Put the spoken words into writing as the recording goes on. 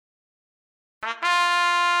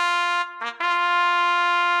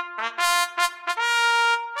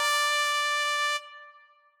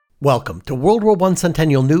Welcome to World War I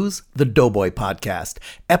Centennial News, the Doughboy Podcast,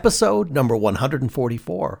 episode number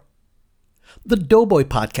 144. The Doughboy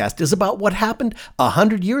Podcast is about what happened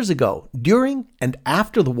 100 years ago, during and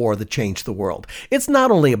after the war that changed the world. It's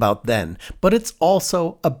not only about then, but it's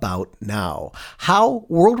also about now. How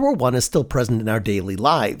World War I is still present in our daily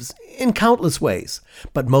lives, in countless ways.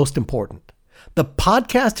 But most important, the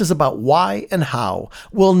podcast is about why and how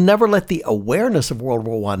we'll never let the awareness of World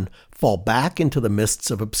War I fall back into the mists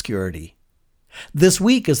of obscurity. This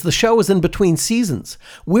week, as the show is in between seasons,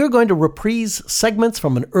 we're going to reprise segments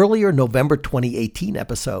from an earlier November 2018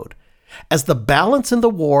 episode. As the balance in the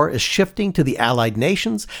war is shifting to the Allied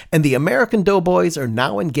nations and the American doughboys are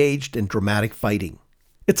now engaged in dramatic fighting.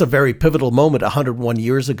 It's a very pivotal moment 101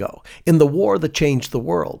 years ago in the war that changed the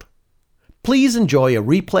world. Please enjoy a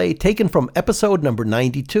replay taken from episode number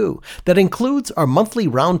 92 that includes our monthly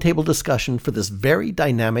roundtable discussion for this very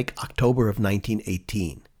dynamic October of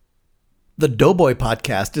 1918. The Doughboy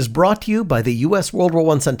Podcast is brought to you by the U.S. World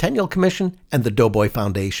War I Centennial Commission and the Doughboy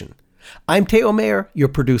Foundation. I'm Teo Mayer, your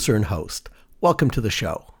producer and host. Welcome to the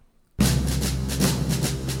show.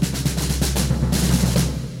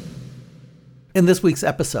 In this week's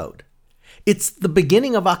episode, it's the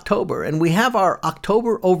beginning of October, and we have our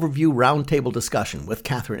October Overview Roundtable discussion with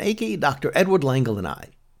Catherine Akey, Dr. Edward Langle, and I.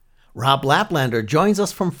 Rob Laplander joins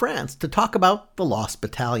us from France to talk about the Lost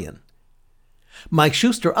Battalion. Mike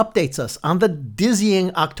Schuster updates us on the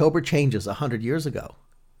dizzying October changes 100 years ago.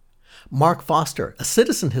 Mark Foster, a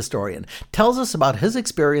citizen historian, tells us about his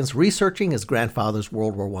experience researching his grandfather's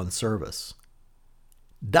World War I service.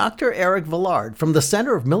 Dr. Eric Villard from the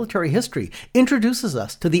Center of Military History introduces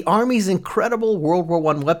us to the Army's incredible World War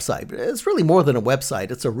I website. It's really more than a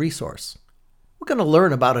website, it's a resource. We're going to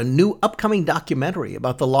learn about a new upcoming documentary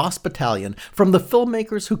about the Lost Battalion from the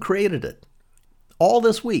filmmakers who created it. All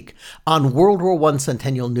this week on World War I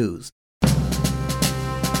Centennial News.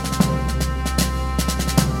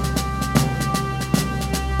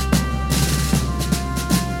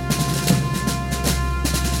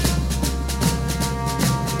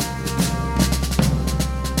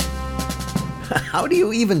 How do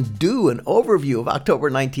you even do an overview of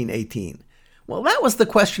October 1918? Well, that was the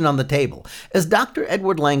question on the table as Dr.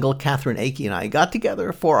 Edward Langle, Catherine Akey, and I got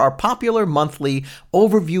together for our popular monthly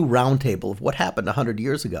overview roundtable of what happened 100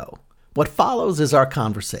 years ago. What follows is our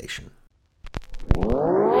conversation.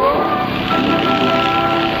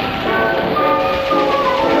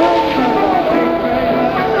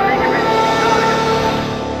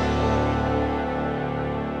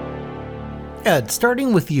 Ed,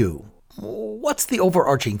 starting with you. What's the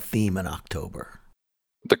overarching theme in October?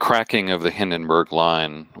 The cracking of the Hindenburg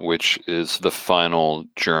Line, which is the final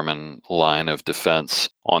German line of defense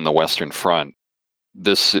on the Western Front.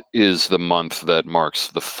 This is the month that marks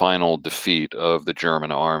the final defeat of the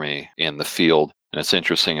German army in the field. And it's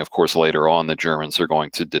interesting, of course, later on, the Germans are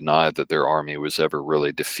going to deny that their army was ever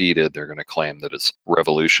really defeated. They're going to claim that it's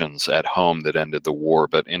revolutions at home that ended the war.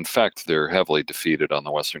 But in fact, they're heavily defeated on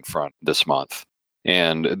the Western Front this month.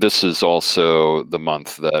 And this is also the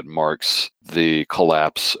month that marks the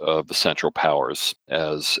collapse of the Central Powers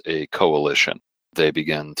as a coalition. They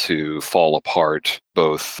begin to fall apart,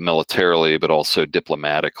 both militarily but also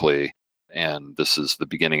diplomatically. And this is the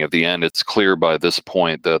beginning of the end. It's clear by this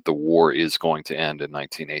point that the war is going to end in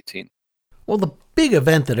 1918. Well, the big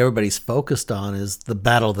event that everybody's focused on is the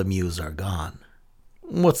Battle of the Meuse-Argonne.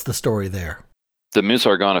 What's the story there? The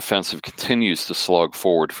Meuse-Argonne offensive continues to slog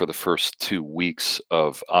forward for the first 2 weeks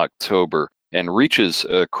of October and reaches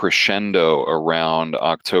a crescendo around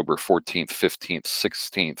October 14th, 15th,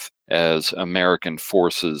 16th as American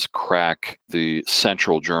forces crack the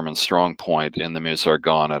central German strongpoint in the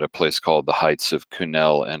Meuse-Argonne at a place called the Heights of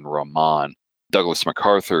Cunel and Romane. Douglas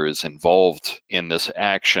MacArthur is involved in this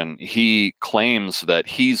action. He claims that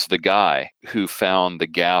he's the guy who found the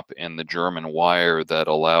gap in the German wire that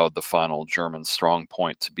allowed the final German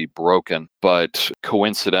strongpoint to be broken. But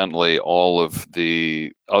coincidentally, all of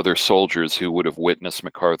the other soldiers who would have witnessed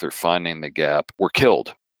MacArthur finding the gap were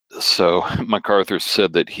killed. So MacArthur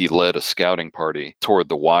said that he led a scouting party toward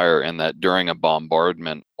the wire and that during a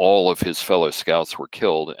bombardment, all of his fellow scouts were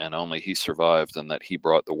killed and only he survived, and that he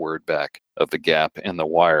brought the word back of the gap in the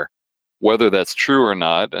wire. Whether that's true or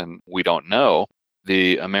not, and we don't know,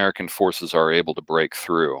 the American forces are able to break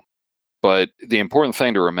through. But the important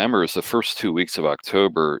thing to remember is the first 2 weeks of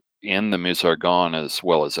October in the Meuse-Argonne as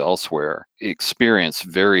well as elsewhere experienced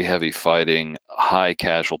very heavy fighting, high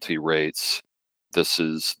casualty rates. This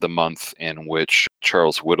is the month in which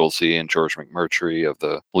Charles Whittlesey and George McMurtry, of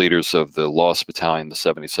the leaders of the Lost Battalion, the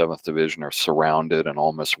 77th Division, are surrounded and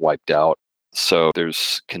almost wiped out. So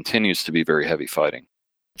there's continues to be very heavy fighting.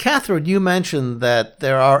 Catherine, you mentioned that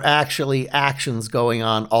there are actually actions going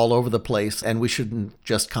on all over the place, and we shouldn't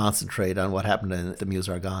just concentrate on what happened in the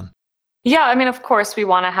Meuse-Argonne. Yeah, I mean, of course, we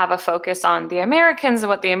want to have a focus on the Americans and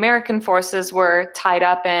what the American forces were tied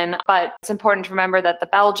up in. But it's important to remember that the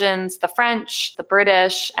Belgians, the French, the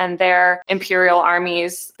British, and their imperial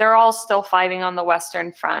armies, they're all still fighting on the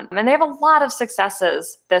Western Front. And they have a lot of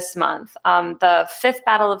successes this month. The Fifth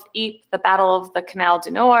Battle of Ypres, the Battle of the Canal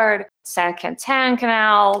du Nord, Saint-Quentin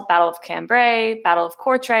Canal, Battle of Cambrai, Battle of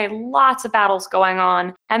Courtrai, lots of battles going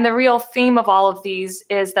on. And the real theme of all of these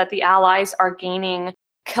is that the Allies are gaining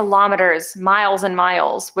kilometers, miles and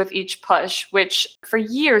miles with each push, which for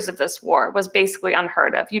years of this war was basically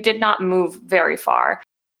unheard of. You did not move very far.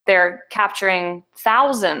 They're capturing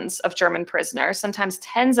thousands of German prisoners, sometimes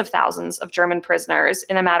tens of thousands of German prisoners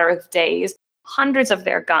in a matter of days, hundreds of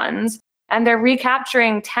their guns, and they're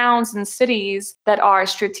recapturing towns and cities that are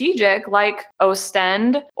strategic, like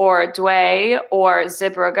Ostend or Douai or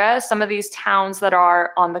Zeebrugge, some of these towns that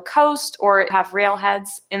are on the coast or have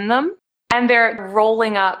railheads in them. And they're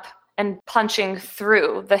rolling up and punching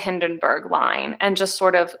through the Hindenburg line and just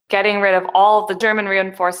sort of getting rid of all of the German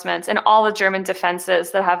reinforcements and all the German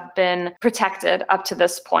defenses that have been protected up to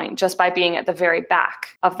this point just by being at the very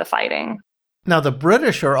back of the fighting. Now, the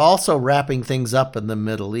British are also wrapping things up in the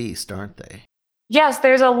Middle East, aren't they? Yes,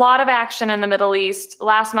 there's a lot of action in the Middle East.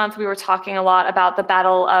 Last month, we were talking a lot about the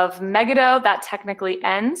Battle of Megiddo. That technically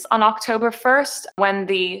ends on October 1st when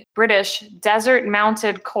the British Desert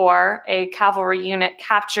Mounted Corps, a cavalry unit,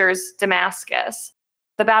 captures Damascus.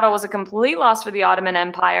 The battle was a complete loss for the Ottoman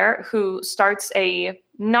Empire, who starts a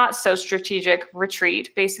not so strategic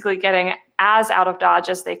retreat, basically getting as out of Dodge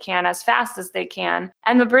as they can, as fast as they can.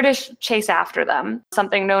 And the British chase after them,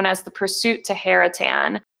 something known as the pursuit to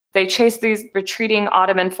Haratan. They chase these retreating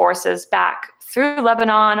Ottoman forces back through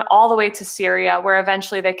Lebanon all the way to Syria, where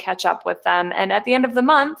eventually they catch up with them. And at the end of the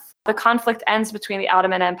month, the conflict ends between the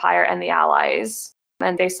Ottoman Empire and the Allies,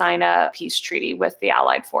 and they sign a peace treaty with the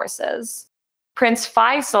Allied forces. Prince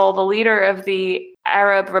Faisal, the leader of the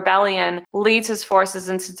Arab rebellion, leads his forces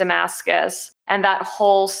into Damascus, and that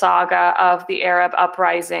whole saga of the Arab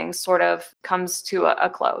uprising sort of comes to a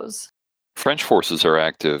close. French forces are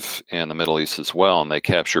active in the Middle East as well, and they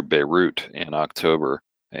capture Beirut in October.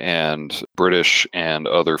 And British and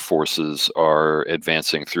other forces are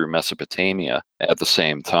advancing through Mesopotamia at the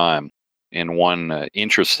same time. In one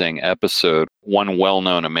interesting episode, one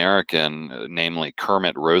well-known American, namely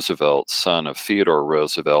Kermit Roosevelt, son of Theodore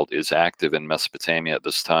Roosevelt, is active in Mesopotamia at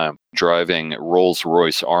this time, driving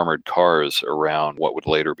Rolls-Royce armored cars around what would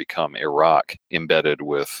later become Iraq, embedded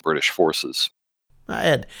with British forces.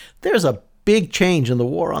 Ed, there's a big change in the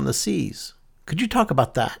war on the seas. Could you talk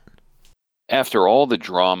about that? After all the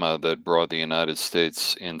drama that brought the United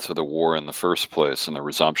States into the war in the first place and the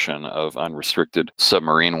resumption of unrestricted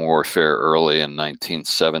submarine warfare early in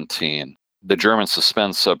 1917, the Germans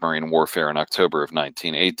suspend submarine warfare in October of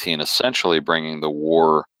 1918, essentially bringing the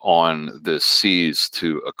war on the seas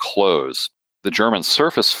to a close. The German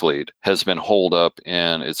surface fleet has been holed up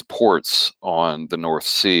in its ports on the North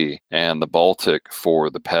Sea and the Baltic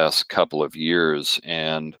for the past couple of years,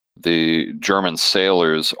 and the German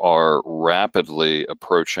sailors are rapidly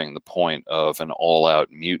approaching the point of an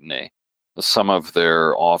all-out mutiny. Some of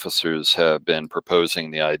their officers have been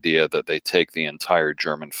proposing the idea that they take the entire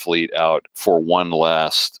German fleet out for one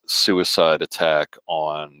last suicide attack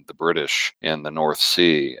on the British in the North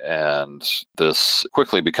Sea. And this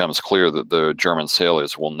quickly becomes clear that the German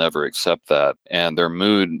sailors will never accept that. And their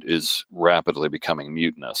mood is rapidly becoming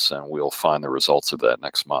mutinous, and we'll find the results of that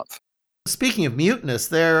next month. Speaking of mutinous,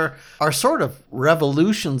 there are sort of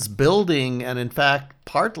revolutions building, and in fact,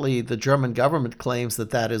 partly the German government claims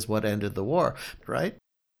that that is what ended the war, right?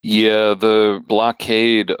 Yeah, the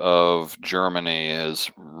blockade of Germany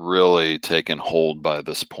has really taken hold by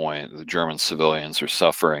this point. The German civilians are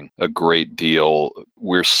suffering a great deal.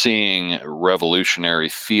 We're seeing revolutionary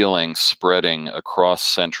feeling spreading across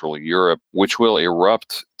Central Europe, which will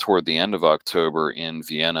erupt toward the end of October in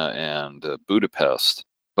Vienna and Budapest,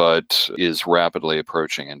 but is rapidly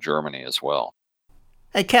approaching in Germany as well.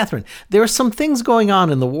 Hey, Catherine, there are some things going on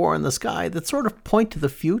in the war in the sky that sort of point to the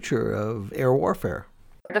future of air warfare.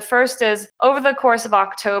 The first is, over the course of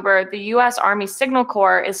October, the U.S. Army Signal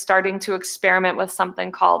Corps is starting to experiment with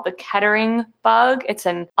something called the Kettering bug. It's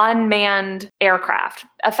an unmanned aircraft,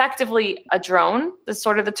 effectively a drone, is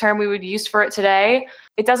sort of the term we would use for it today.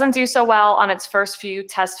 It doesn't do so well on its first few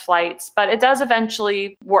test flights, but it does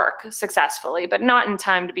eventually work successfully, but not in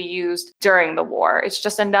time to be used during the war. It's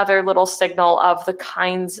just another little signal of the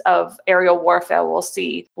kinds of aerial warfare we'll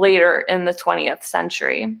see later in the 20th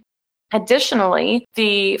century. Additionally,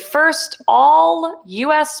 the first all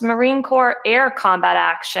U.S. Marine Corps air combat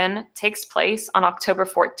action takes place on October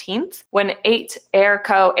 14th, when 8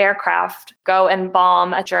 Airco aircraft go and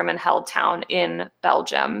bomb a German-held town in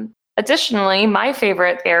Belgium. Additionally, my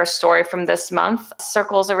favorite air story from this month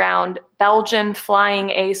circles around Belgian flying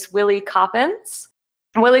ace Willy Coppens.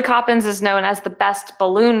 Willy Coppens is known as the best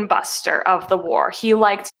balloon buster of the war. He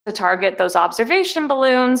liked to target those observation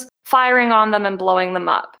balloons, firing on them and blowing them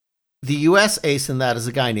up. The U.S. ace in that is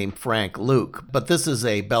a guy named Frank Luke, but this is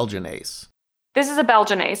a Belgian ace. This is a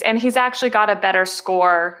Belgian ace, and he's actually got a better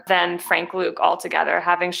score than Frank Luke altogether,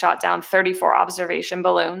 having shot down 34 observation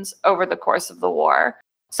balloons over the course of the war.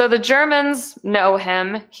 So the Germans know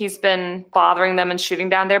him. He's been bothering them and shooting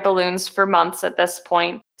down their balloons for months at this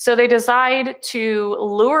point. So they decide to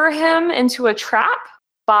lure him into a trap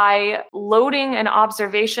by loading an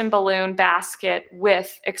observation balloon basket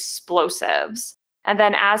with explosives. And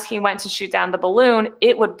then as he went to shoot down the balloon,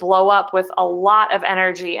 it would blow up with a lot of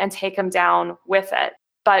energy and take him down with it.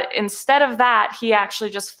 But instead of that, he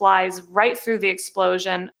actually just flies right through the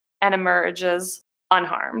explosion and emerges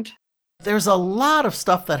unharmed. There's a lot of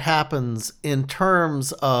stuff that happens in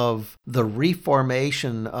terms of the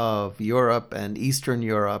reformation of Europe and Eastern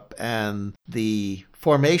Europe and the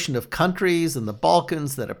formation of countries in the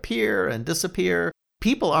Balkans that appear and disappear.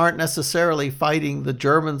 People aren't necessarily fighting the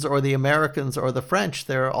Germans or the Americans or the French.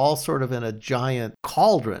 They're all sort of in a giant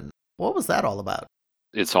cauldron. What was that all about?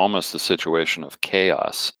 It's almost a situation of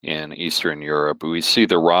chaos in Eastern Europe. We see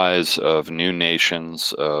the rise of new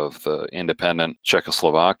nations, of the independent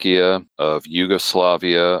Czechoslovakia, of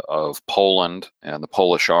Yugoslavia, of Poland, and the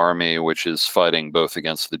Polish army, which is fighting both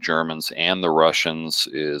against the Germans and the Russians,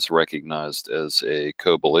 is recognized as a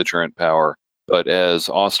co-belligerent power. But as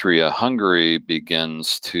Austria-Hungary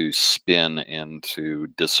begins to spin into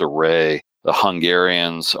disarray, the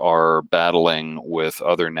Hungarians are battling with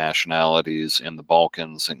other nationalities in the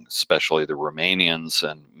Balkans, and especially the Romanians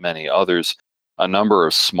and many others. A number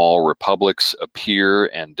of small republics appear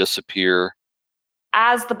and disappear.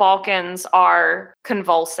 As the Balkans are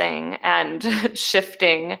convulsing and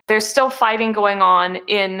shifting, there's still fighting going on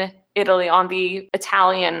in Italy on the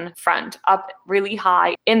Italian front, up really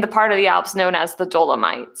high in the part of the Alps known as the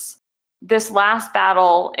Dolomites. This last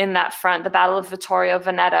battle in that front, the Battle of Vittorio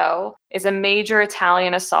Veneto, is a major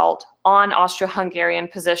Italian assault on Austro-Hungarian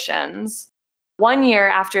positions. 1 year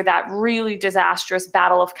after that really disastrous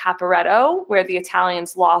Battle of Caporetto, where the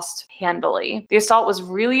Italians lost handily. The assault was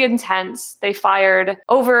really intense. They fired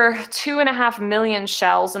over 2.5 million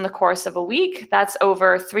shells in the course of a week. That's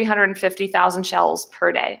over 350,000 shells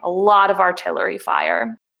per day. A lot of artillery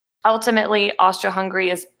fire. Ultimately, Austro-Hungary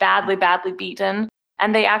is badly, badly beaten,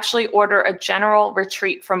 and they actually order a general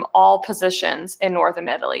retreat from all positions in northern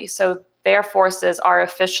Italy. So their forces are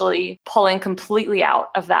officially pulling completely out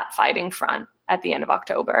of that fighting front at the end of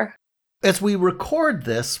October. As we record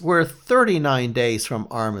this, we're 39 days from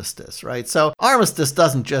armistice, right? So armistice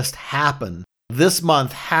doesn't just happen. This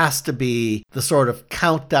month has to be the sort of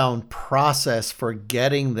countdown process for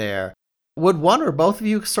getting there. Would one or both of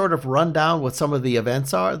you sort of run down what some of the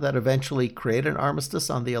events are that eventually create an armistice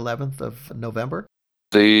on the 11th of November?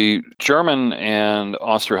 The German and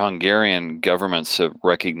Austro-Hungarian governments have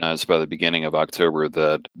recognized by the beginning of October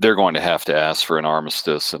that they're going to have to ask for an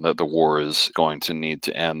armistice and that the war is going to need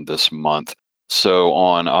to end this month. So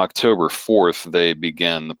on October 4th, they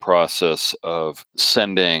begin the process of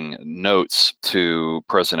sending notes to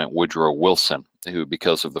President Woodrow Wilson, who,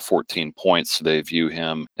 because of the 14 points, they view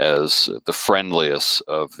him as the friendliest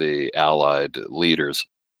of the Allied leaders.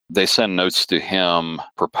 They send notes to him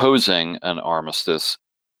proposing an armistice.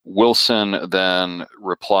 Wilson then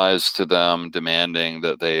replies to them demanding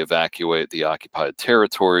that they evacuate the occupied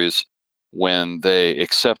territories. When they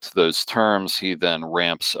accept those terms, he then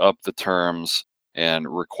ramps up the terms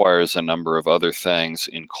and requires a number of other things,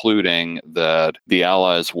 including that the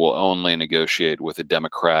Allies will only negotiate with a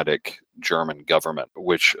democratic German government,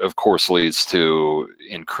 which of course leads to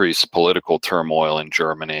increased political turmoil in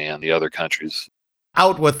Germany and the other countries.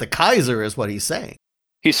 Out with the Kaiser is what he's saying.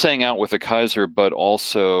 He sang out with the Kaiser, but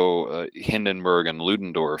also Hindenburg and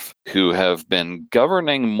Ludendorff, who have been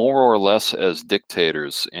governing more or less as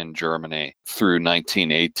dictators in Germany through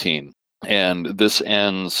 1918. And this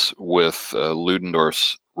ends with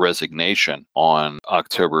Ludendorff's resignation on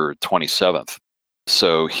October 27th.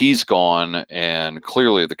 So he's gone, and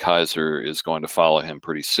clearly the Kaiser is going to follow him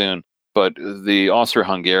pretty soon. But the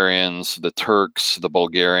Austro-Hungarians, the Turks, the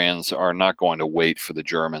Bulgarians are not going to wait for the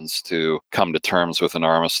Germans to come to terms with an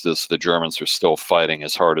armistice. The Germans are still fighting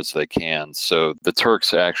as hard as they can. So the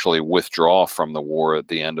Turks actually withdraw from the war at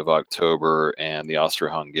the end of October, and the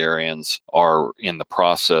Austro-Hungarians are in the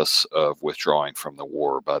process of withdrawing from the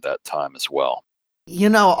war by that time as well. You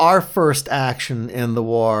know, our first action in the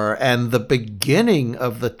war and the beginning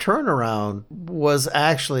of the turnaround was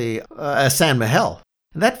actually St. Mihiel.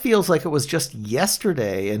 And that feels like it was just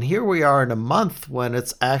yesterday, and here we are in a month when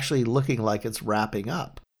it's actually looking like it's wrapping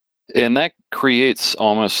up. And that creates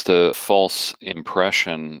almost a false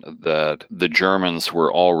impression that the Germans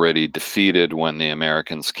were already defeated when the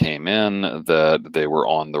Americans came in, that they were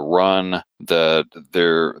on the run, that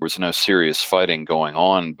there was no serious fighting going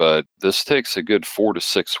on. But this takes a good 4 to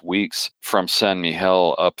 6 weeks from St.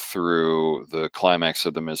 Mihiel up through the climax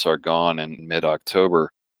of the Meuse-Argonne in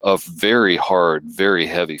mid-October of very hard, very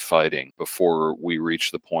heavy fighting before we reach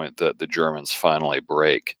the point that the Germans finally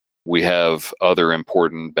break. We have other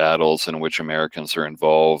important battles in which Americans are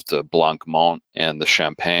involved, Blanc-Mont and the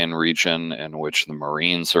Champagne region, in which the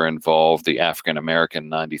Marines are involved. The African-American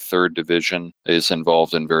 93rd Division is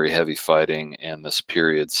involved in very heavy fighting in this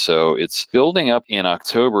period. So it's building up in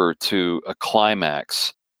October to a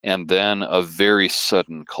climax and then a very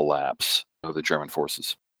sudden collapse of the German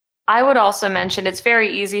forces. I would also mention it's very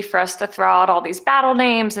easy for us to throw out all these battle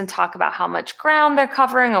names and talk about how much ground they're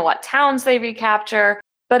covering and what towns they recapture.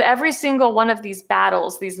 But every single one of these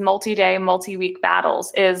battles, these multi-day, multi-week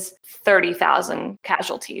battles, is 30,000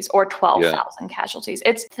 casualties or 12,000 casualties.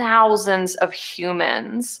 It's thousands of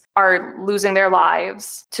humans are losing their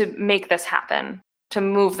lives to make this happen, to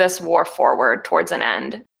move this war forward towards an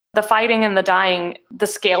end. The fighting and the dying, the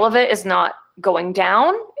scale of it is not going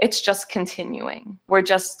down. It's just continuing. We're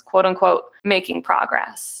just, quote unquote, making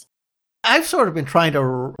progress. I've sort of been trying to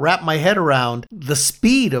wrap my head around the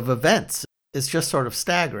speed of events. It's just sort of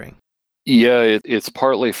staggering. Yeah, it's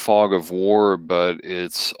partly fog of war, but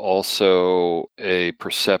it's also a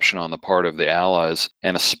perception on the part of the Allies,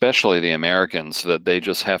 and especially the Americans, that they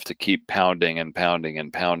just have to keep pounding and pounding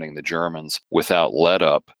and pounding the Germans without let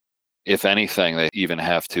up. If anything, they even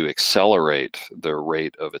have to accelerate the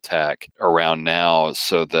rate of attack around now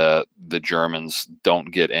so that the Germans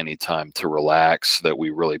don't get any time to relax, that we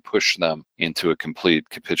really push them into a complete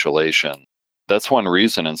capitulation. That's one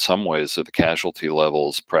reason, in some ways, that the casualty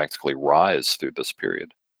levels practically rise through this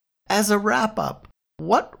period. As a wrap-up,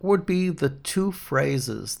 what would be the 2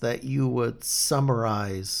 phrases that you would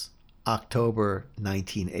summarize October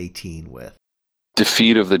 1918 with?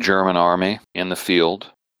 Defeat of the German army in the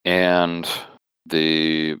field, and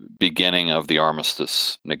the beginning of the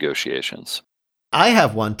armistice negotiations. I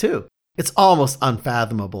have one too. It's almost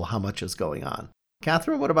unfathomable how much is going on.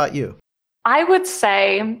 Catherine, what about you? I would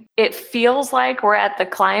say it feels like we're at the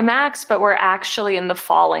climax, but we're actually in the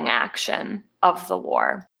falling action of the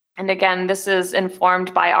war. And again, this is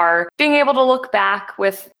informed by our being able to look back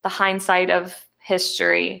with the hindsight of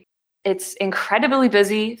history. It's incredibly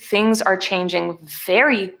busy. Things are changing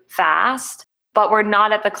very fast. But we're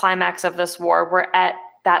not at the climax of this war. We're at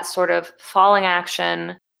that sort of falling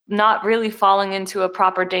action, not really falling into a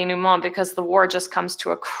proper denouement because the war just comes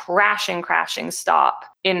to a crashing stop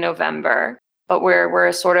in November. But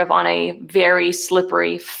we're sort of on a very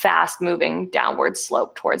slippery, fast-moving downward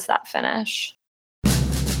slope towards that finish.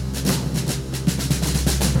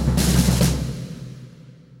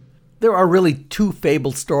 There are really 2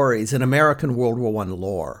 fabled stories in American World War I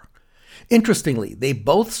lore. Interestingly, they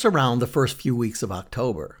both surround the first few weeks of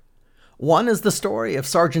October. One is the story of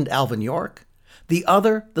Sergeant Alvin York, the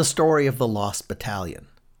other the story of the Lost Battalion.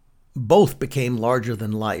 Both became larger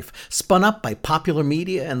than life, spun up by popular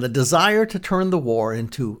media and the desire to turn the war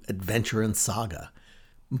into adventure and saga.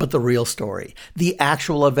 But the real story, the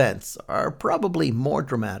actual events, are probably more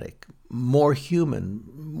dramatic, more human,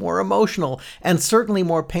 more emotional, and certainly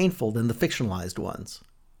more painful than the fictionalized ones.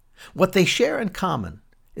 What they share in common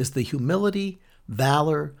is the humility,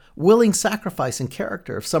 valor, willing sacrifice, and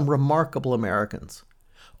character of some remarkable Americans.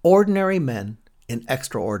 Ordinary men in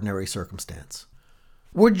extraordinary circumstance.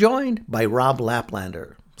 We're joined by Rob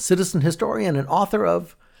Laplander, citizen historian and author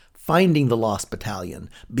of Finding the Lost Battalion,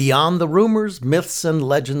 Beyond the Rumors, Myths, and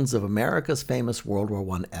Legends of America's Famous World War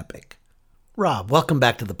I Epic. Rob, welcome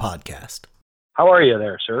back to the podcast. How are you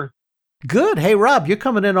there, sir? Good. Hey, Rob, you're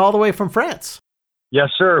coming in all the way from France. Yes,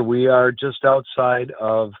 sir. We are just outside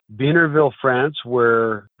of Beanerville, France,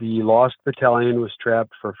 where the Lost Battalion was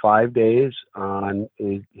trapped for 5 days on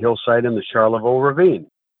a hillside in the Charlevoix Ravine.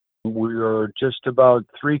 We are just about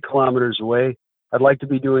 3 kilometers away. I'd like to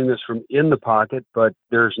be doing this from in the pocket, but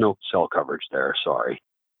there's no cell coverage there. Sorry.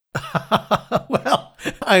 Well,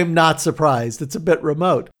 I'm not surprised. It's a bit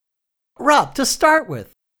remote. Rob, to start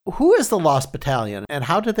with, who is the Lost Battalion and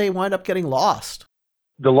how did they wind up getting lost?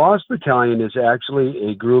 The Lost Battalion is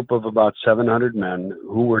actually a group of about 700 men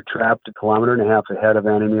who were trapped 1.5 kilometers ahead of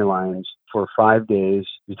enemy lines for 5 days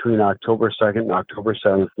between October 2nd and October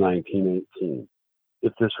 7th, 1918.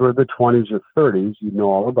 If this were the 20s or 30s, you'd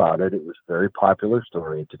know all about it. It was a very popular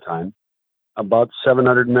story at the time. About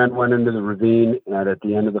 700 men went into the ravine, and at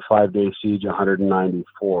the end of the 5-day siege,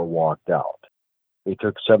 194 walked out. They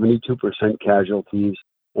took 72% casualties,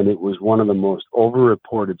 and it was one of the most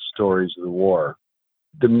overreported stories of the war.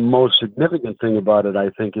 The most significant thing about it, I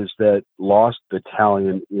think, is that Lost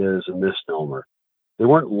Battalion is a misnomer. They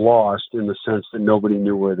weren't lost in the sense that nobody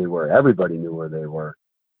knew where they were. Everybody knew where they were.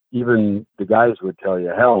 Even the guys would tell you,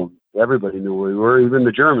 hell, everybody knew where we were. Even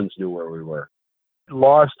the Germans knew where we were.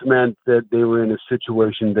 Lost meant that they were in a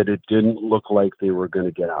situation that it didn't look like they were going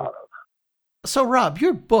to get out of. So, Rob,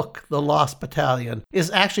 your book, The Lost Battalion,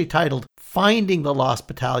 is actually titled Finding the Lost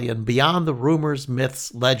Battalion Beyond the Rumors,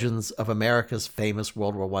 Myths, Legends of America's Famous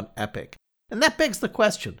World War I Epic. And that begs the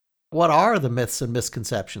question, what are the myths and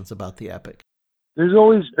misconceptions about the epic? There's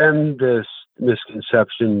always been this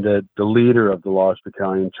misconception that the leader of the Lost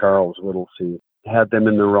Battalion, Charles Whittlesey, had them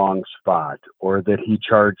in the wrong spot, or that he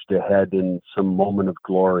charged ahead in some moment of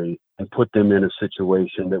glory and put them in a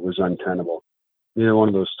situation that was untenable. Neither one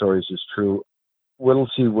of those stories is true.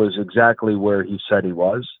 Whittlesey was exactly where he said he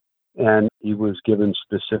was, and he was given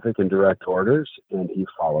specific and direct orders, and he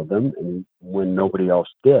followed them, and when nobody else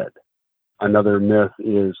did. Another myth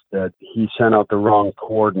is that he sent out the wrong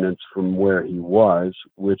coordinates from where he was,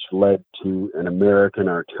 which led to an American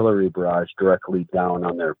artillery barrage directly down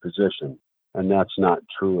on their position. And that's not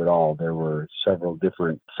true at all. There were several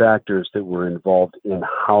different factors that were involved in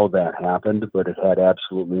how that happened, but it had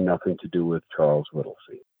absolutely nothing to do with Charles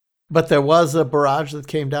Whittlesey. But there was a barrage that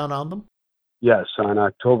came down on them? Yes, on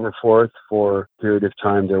October 4th, for a period of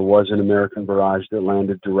time, there was an American barrage that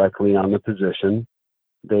landed directly on the position.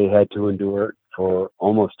 They had to endure it for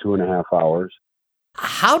almost 2.5 hours.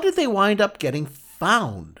 How did they wind up getting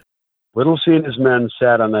found? Whittlesey and his men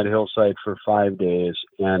sat on that hillside for 5 days,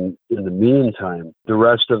 and in the meantime, the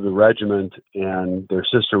rest of the regiment and their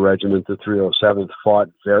sister regiment, the 307th, fought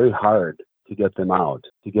very hard to get them out,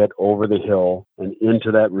 to get over the hill and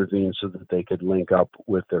into that ravine so that they could link up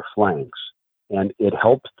with their flanks. And it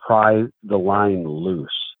helped pry the line loose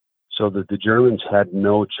so that the Germans had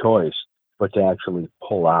no choice but to actually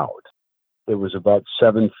pull out. It was about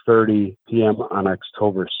 7:30 p.m. on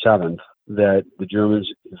October 7th that the Germans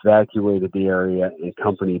evacuated the area, and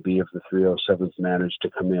Company B of the 307th managed to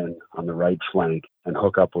come in on the right flank and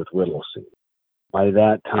hook up with Whittlesey. By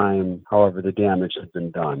that time, however, the damage had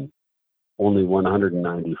been done. Only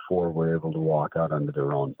 194 were able to walk out under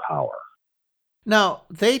their own power. Now,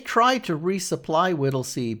 they tried to resupply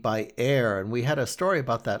Whittlesey by air, and we had a story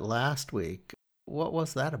about that last week. What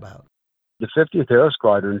was that about? The 50th Air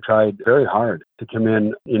Squadron tried very hard to come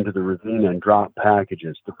in into the ravine and drop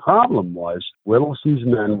packages. The problem was Whittlesey's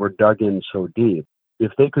men were dug in so deep.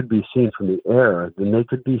 If they could be seen from the air, then they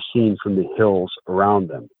could be seen from the hills around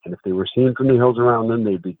them. And if they were seen from the hills around them,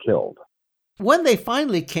 they'd be killed. When they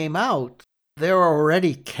finally came out, there were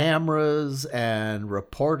already cameras and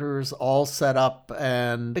reporters all set up,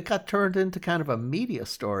 and it got turned into kind of a media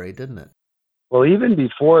story, didn't it? Well, even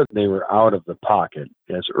before they were out of the pocket,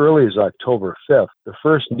 as early as October 5th, the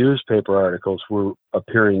first newspaper articles were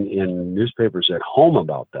appearing in newspapers at home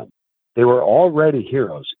about them. They were already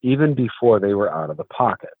heroes, even before they were out of the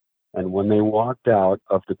pocket. And when they walked out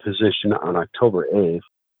of the position on October 8th,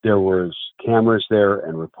 there was cameras there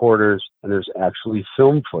and reporters, and there's actually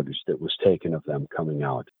film footage that was taken of them coming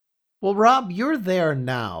out. Well, Rob, you're there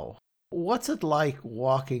now. What's it like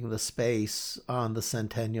walking the space on the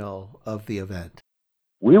centennial of the event?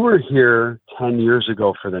 We were here 10 years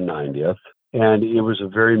ago for the 90th, and it was a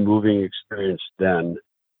very moving experience then.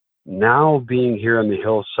 Now being here on the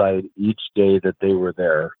hillside each day that they were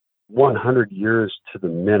there, 100 years to the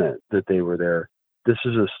minute that they were there, this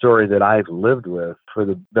is a story that I've lived with for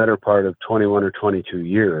the better part of 21 or 22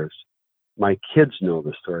 years. My kids know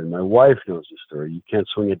the story. My wife knows the story. You can't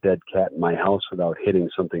swing a dead cat in my house without hitting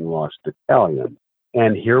something Lost Battalion.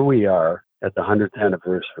 And here we are at the 100th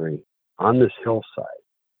anniversary on this hillside.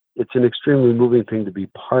 it's an extremely moving thing to be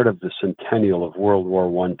part of the centennial of World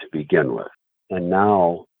War I to begin with. And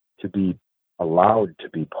now to be allowed to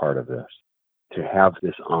be part of this, to have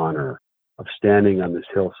this honor of standing on this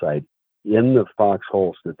hillside in the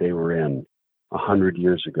foxholes that they were in 100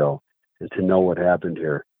 years ago, and to know what happened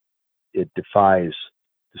here, it defies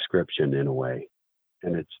description in a way.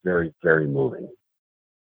 And it's very, very moving.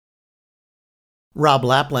 Rob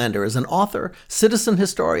Laplander is an author, citizen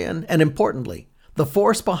historian, and importantly, the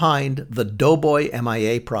force behind the Doughboy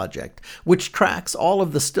MIA project, which tracks all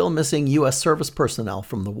of the still missing U.S. service personnel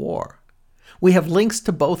from the war. We have links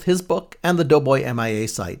to both his book and the Doughboy MIA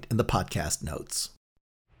site in the podcast notes.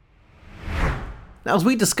 Now, as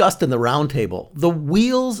we discussed in the roundtable, the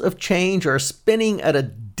wheels of change are spinning at a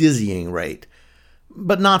dizzying rate.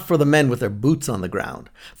 But not for the men with their boots on the ground.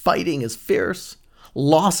 Fighting is fierce.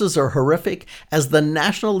 Losses are horrific as the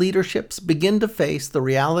national leaderships begin to face the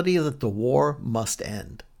reality that the war must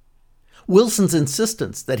end. Wilson's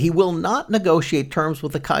insistence that he will not negotiate terms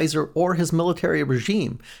with the Kaiser or his military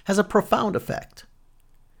regime has a profound effect.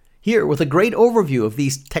 Here, with a great overview of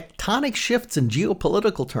these tectonic shifts in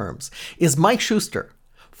geopolitical terms, is Mike Schuster,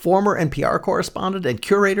 former NPR correspondent and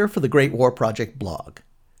curator for the Great War Project blog.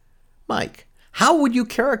 Mike, how would you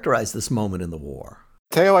characterize this moment in the war?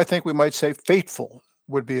 Theo, I think we might say fateful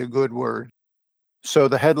would be a good word. So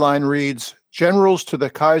the headline reads, "Generals to the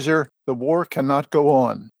Kaiser, the war cannot go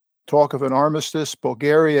on. Talk of an armistice,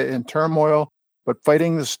 Bulgaria in turmoil, but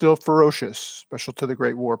fighting is still ferocious," special to the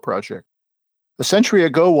Great War Project. A century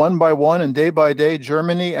ago, one by one and day by day,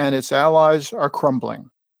 Germany and its allies are crumbling.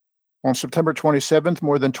 On September 27th,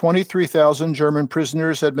 more than 23,000 German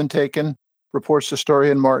prisoners had been taken, reports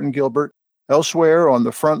historian Martin Gilbert. Elsewhere, on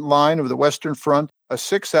the front line of the Western Front, a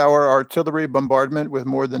 6-hour artillery bombardment with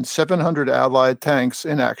more than 700 Allied tanks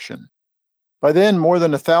in action. By then, more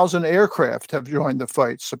than 1,000 aircraft have joined the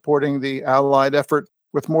fight, supporting the Allied effort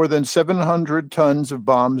with more than 700 tons of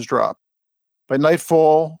bombs dropped. By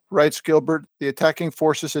nightfall, writes Gilbert, the attacking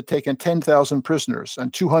forces had taken 10,000 prisoners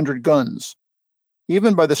and 200 guns.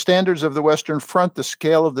 Even by the standards of the Western Front, the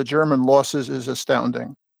scale of the German losses is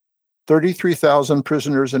astounding. 33,000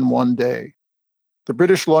 prisoners in one day. The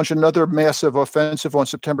British launched another massive offensive on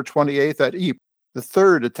September 28th at Ypres, the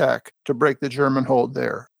third attack to break the German hold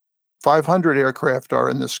there. 500 aircraft are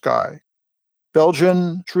in the sky.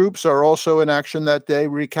 Belgian troops are also in action that day,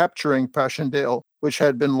 recapturing Passchendaele, which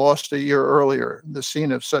had been lost a year earlier, the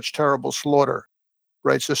scene of such terrible slaughter,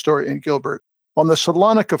 writes historian Gilbert. On the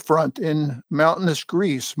Salonika front in mountainous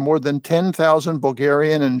Greece, more than 10,000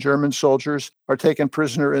 Bulgarian and German soldiers are taken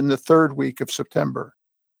prisoner in the third week of September.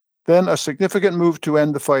 Then a significant move to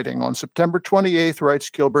end the fighting. On September 28th,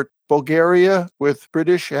 writes Gilbert, Bulgaria, with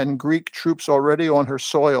British and Greek troops already on her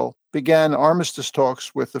soil, began armistice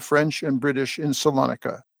talks with the French and British in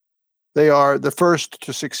Salonika. They are the first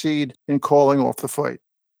to succeed in calling off the fight.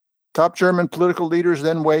 Top German political leaders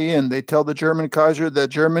then weigh in. They tell the German Kaiser that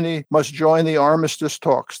Germany must join the armistice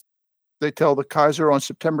talks. They tell the Kaiser on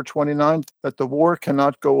September 29th that the war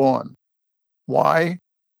cannot go on. Why?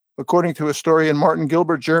 According to historian Martin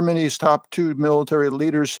Gilbert, Germany's top two military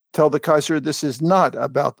leaders tell the Kaiser this is not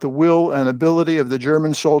about the will and ability of the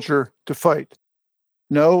German soldier to fight.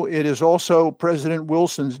 No, it is also President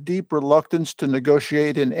Wilson's deep reluctance to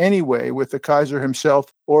negotiate in any way with the Kaiser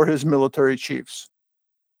himself or his military chiefs.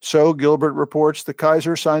 So, Gilbert reports, the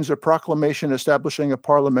Kaiser signs a proclamation establishing a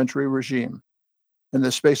parliamentary regime. In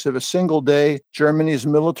the space of a single day, Germany's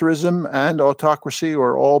militarism and autocracy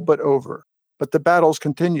are all but over. But the battles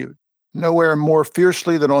continued, nowhere more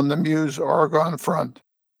fiercely than on the Meuse-Argonne front.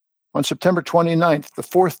 On September 29th, the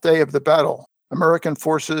fourth day of the battle, American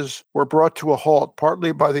forces were brought to a halt,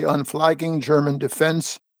 partly by the unflagging German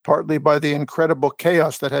defense, partly by the incredible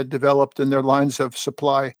chaos that had developed in their lines of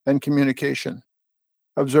supply and communication.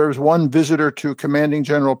 Observes one visitor to Commanding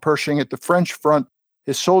General Pershing at the French front,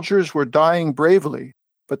 his soldiers were dying bravely,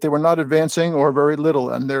 but they were not advancing or very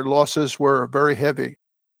little, and their losses were very heavy.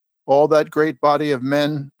 All that great body of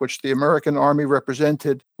men, which the American army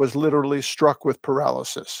represented, was literally struck with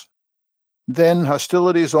paralysis. Then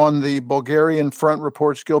hostilities on the Bulgarian front,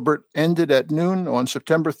 reports Gilbert, ended at noon on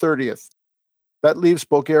September 30th. That leaves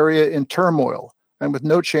Bulgaria in turmoil and with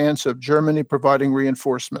no chance of Germany providing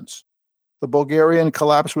reinforcements. The Bulgarian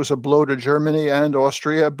collapse was a blow to Germany and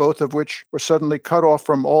Austria, both of which were suddenly cut off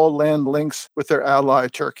from all land links with their ally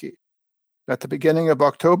Turkey. At the beginning of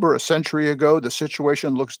October, a century ago, the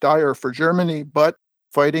situation looks dire for Germany, but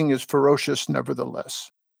fighting is ferocious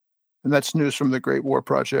nevertheless. And that's news from the Great War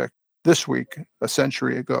Project this week, a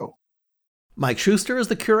century ago. Mike Schuster is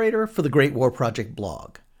the curator for the Great War Project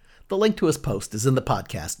blog. The link to his post is in the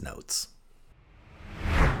podcast notes.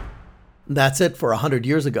 That's it for 100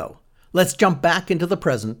 years ago. Let's jump back into the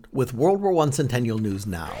present with World War I Centennial News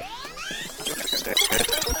now.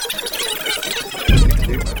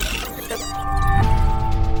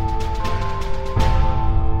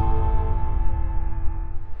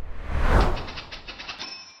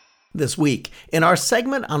 This week, in our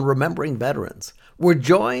segment on remembering veterans, we're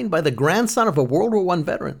joined by the grandson of a World War I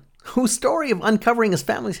veteran, whose story of uncovering his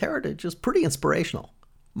family's heritage is pretty inspirational.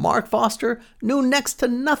 Mark Foster knew next to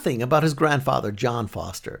nothing about his grandfather, John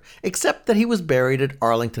Foster, except that he was buried at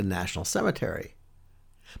Arlington National Cemetery.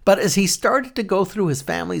 But as he started to go through his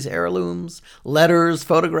family's heirlooms, letters,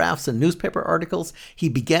 photographs, and newspaper articles, he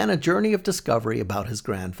began a journey of discovery about his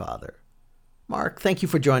grandfather. Mark, thank you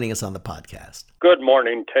for joining us on the podcast. Good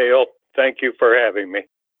morning, Theo. Thank you for having me.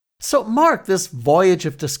 So, Mark, this voyage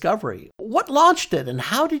of discovery, what launched it, and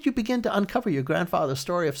how did you begin to uncover your grandfather's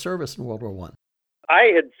story of service in World War I?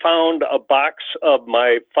 I had found a box of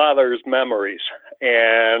my father's memories,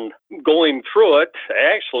 and going through it,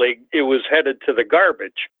 actually, it was headed to the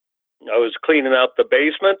garbage. I was cleaning out the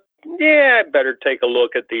basement. I better take a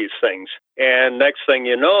look at these things. And next thing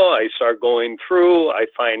you know, I start going through. I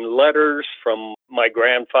find letters from my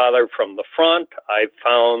grandfather from the front. I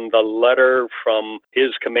found the letter from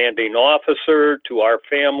his commanding officer to our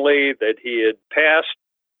family that he had passed.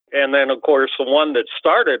 And then, of course, the one that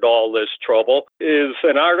started all this trouble is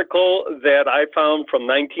an article that I found from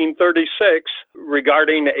 1936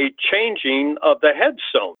 regarding a changing of the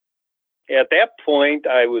headstone. At that point,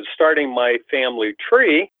 I was starting my family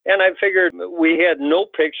tree, and I figured we had no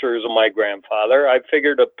pictures of my grandfather. I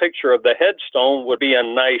figured a picture of the headstone would be a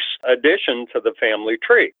nice addition to the family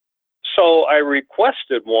tree. So I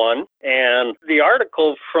requested one, and the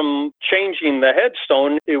article from changing the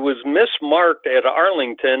headstone, it was mismarked at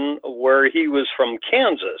Arlington where he was from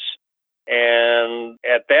Kansas. And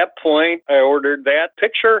at that point, I ordered that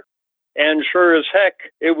picture, and sure as heck,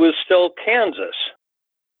 it was still Kansas.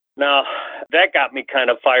 Now, that got me kind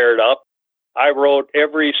of fired up. I wrote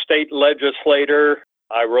every state legislator,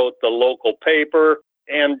 I wrote the local paper,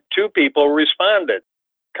 and two people responded,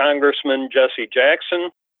 Congressman Jesse Jackson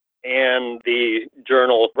and the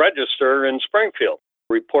Journal Register in Springfield,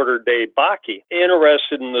 reporter Dave Bakke.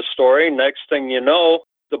 Interested in the story. Next thing you know,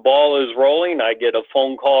 the ball is rolling. I get a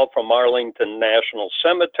phone call from Arlington National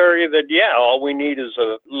Cemetery that, all we need is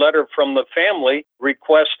a letter from the family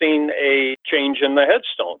requesting a change in the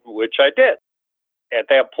headstone, which I did. At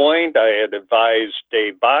that point, I had advised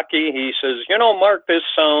Dave Bakke. He says, Mark, this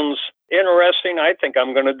sounds interesting. I think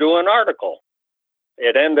I'm going to do an article.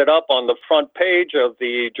 It ended up on the front page of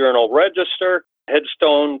the Journal Register,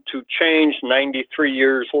 headstone to change 93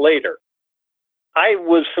 years later. I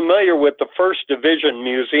was familiar with the 1st Division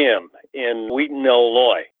Museum in Wheaton,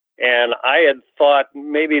 Illinois, and I had thought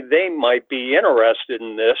maybe they might be interested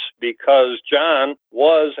in this because John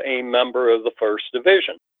was a member of the 1st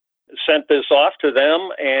Division. Sent this off to them,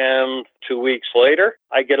 and 2 weeks later,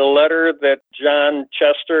 I get a letter that John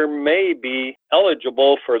Chester may be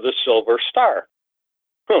eligible for the Silver Star.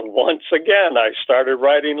 Once again, I started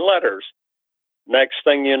writing letters. Next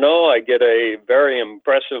thing you know, I get a very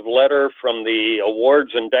impressive letter from the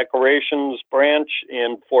Awards and Decorations branch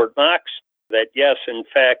in Fort Knox that, yes, in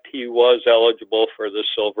fact, he was eligible for the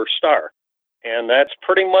Silver Star. And that's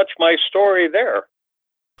pretty much my story there.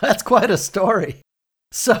 That's quite a story.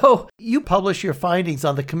 So you publish your findings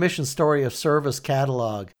on the Commission Story of Service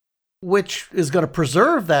catalog, which is going to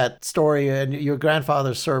preserve that story and your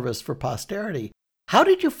grandfather's service for posterity. How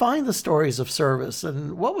did you find the stories of service,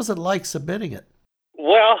 and what was it like submitting it?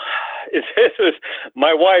 Well,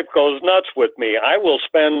 my wife goes nuts with me. I will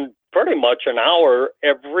spend pretty much an hour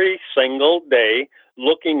every single day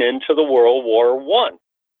looking into the World War I.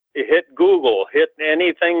 Hit Google, hit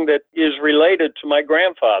anything that is related to my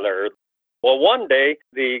grandfather. Well, one day,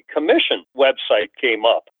 the commission website came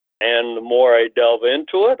up, and the more I delve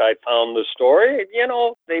into it, I found the story.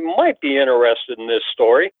 They might be interested in this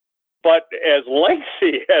story. But as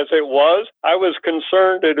lengthy as it was, I was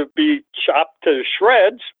concerned it would be chopped to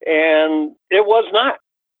shreds, and it was not.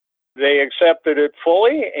 They accepted it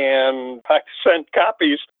fully, and I sent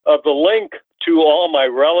copies of the link to all my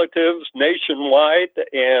relatives nationwide,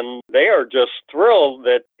 and they are just thrilled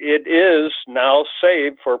that it is now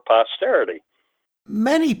saved for posterity.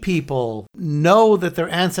 Many people know that their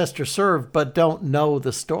ancestors served, but don't know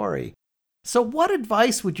the story. So what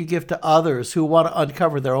advice would you give to others who want to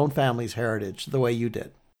uncover their own family's heritage the way you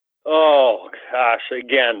did? Oh, gosh,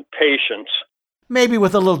 again, patience. Maybe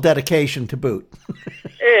with a little dedication to boot.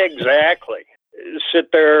 Exactly. Sit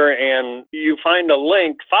there and you find a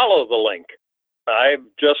link, follow the link. I've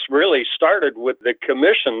just really started with the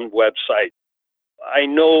commission website. I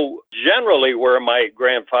know generally where my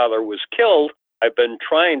grandfather was killed. I've been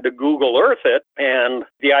trying to Google Earth it, and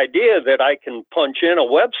the idea that I can punch in a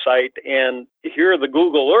website and here the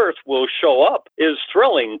Google Earth will show up is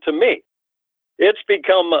thrilling to me. It's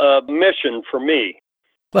become a mission for me.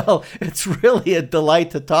 Well, it's really a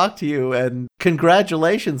delight to talk to you, and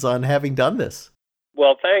congratulations on having done this.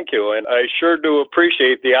 Well, thank you, and I sure do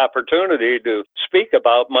appreciate the opportunity to speak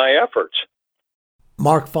about my efforts.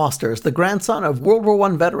 Mark Foster is the grandson of World War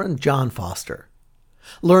I veteran John Foster.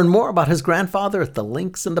 Learn more about his grandfather at the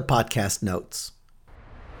links in the podcast notes.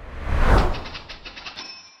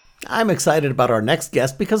 I'm excited about our next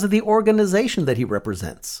guest because of the organization that he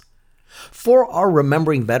represents. For our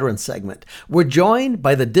Remembering Veterans segment, we're joined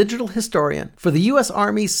by the digital historian for the U.S.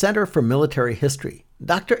 Army Center for Military History,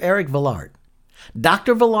 Dr. Eric Villard.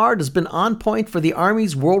 Dr. Villard has been on point for the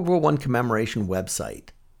Army's World War I commemoration website.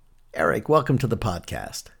 Eric, welcome to the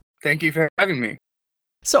podcast. Thank you for having me.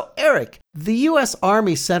 So, Eric, the U.S.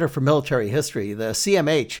 Army Center for Military History, the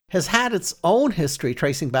CMH, has had its own history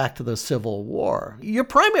tracing back to the Civil War. Your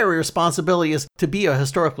primary responsibility is to be a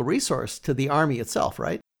historical resource to the Army itself,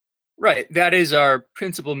 right? Right. That is our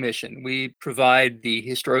principal mission. We provide the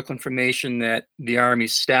historical information that the Army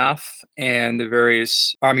staff and the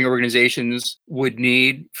various Army organizations would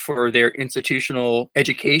need for their institutional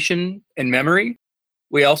education and memory.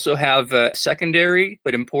 We also have a secondary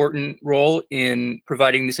but important role in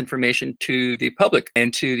providing this information to the public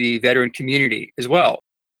and to the veteran community as well.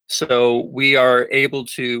 So we are able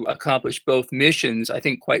to accomplish both missions, I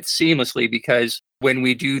think, quite seamlessly, because when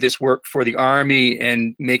we do this work for the Army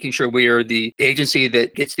and making sure we are the agency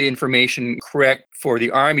that gets the information correct for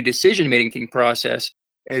the Army decision-making process,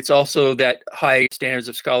 it's also that high standards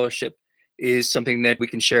of scholarship is something that we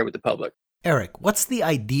can share with the public. Eric, what's the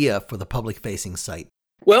idea for the public-facing site?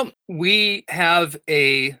 Well, we have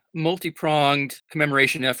a multi-pronged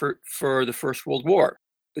commemoration effort for the First World War.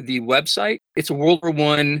 The website, it's a World War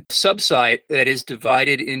I subsite that is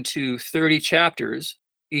divided into 30 chapters.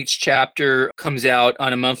 Each chapter comes out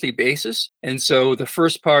on a monthly basis. And so the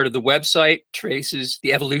first part of the website traces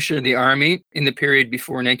the evolution of the Army in the period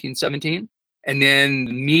before 1917. And then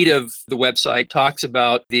the meat of the website talks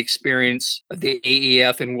about the experience of the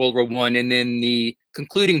AEF in World War I. And then the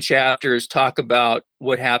concluding chapters talk about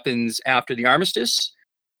what happens after the armistice.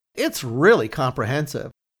 It's really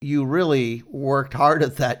comprehensive. You really worked hard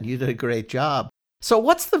at that and you did a great job. So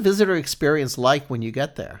what's the visitor experience like when you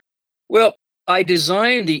get there? Well, I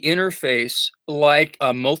designed the interface like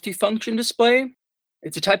a multifunction display.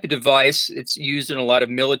 It's a type of device. It's used in a lot of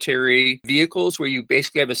military vehicles where you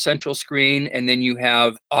basically have a central screen and then you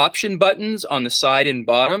have option buttons on the side and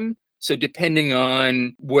bottom. So depending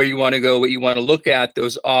on where you want to go, what you want to look at,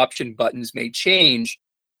 those option buttons may change.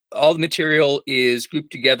 All the material is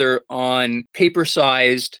grouped together on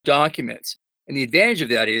paper-sized documents. And the advantage of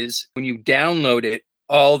that is when you download it,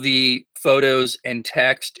 all the photos and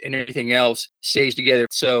text and everything else stays together.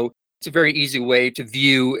 So it's a very easy way to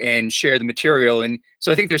view and share the material. And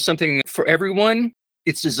so I think there's something for everyone.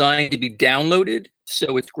 It's designed to be downloaded.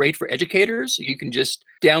 So it's great for educators. You can just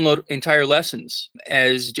download entire lessons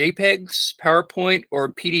as JPEGs, PowerPoint,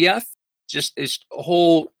 or PDF. Just is a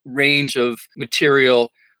whole range of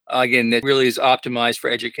material, again, that really is optimized for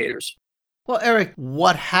educators. Well, Eric,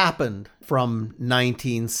 what happened from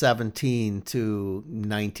 1917 to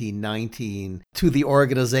 1919 to the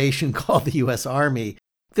organization called the U.S. Army?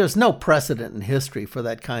 There's no precedent in history for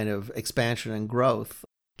that kind of expansion and growth.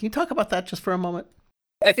 Can you talk about that just for a moment?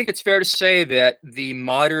 I think it's fair to say that the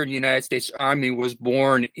modern United States Army was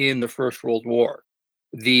born in the First World War.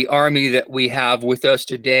 The Army that we have with us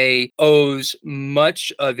today owes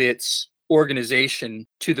much of its organization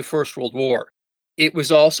to the First World War. It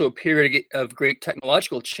was also a period of great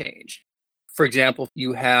technological change. For example,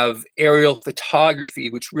 you have aerial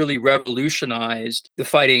photography, which really revolutionized the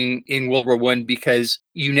fighting in World War I because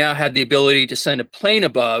you now had the ability to send a plane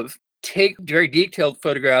above, take very detailed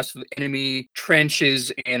photographs of enemy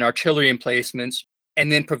trenches and artillery emplacements,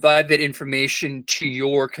 and then provide that information to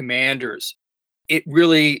your commanders. It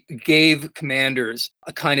really gave commanders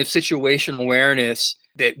a kind of situational awareness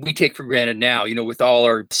that we take for granted now, with all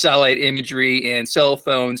our satellite imagery and cell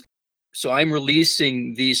phones. So I'm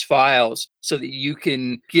releasing these files so that you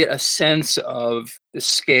can get a sense of the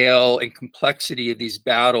scale and complexity of these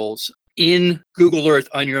battles in Google Earth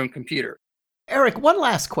on your own computer. Eric, one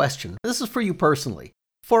last question. This is for you personally.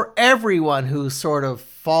 For everyone who's sort of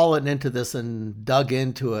fallen into this and dug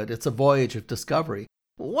into it, it's a voyage of discovery.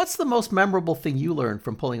 What's the most memorable thing you learned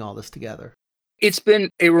from pulling all this together? It's been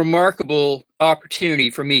a remarkable opportunity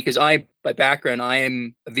for me because by background, I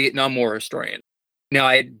am a Vietnam War historian. Now,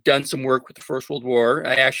 I had done some work with the First World War.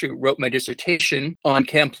 I actually wrote my dissertation on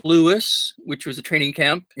Camp Lewis, which was a training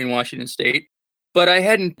camp in Washington State. But I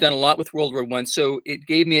hadn't done a lot with World War I, so it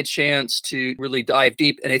gave me a chance to really dive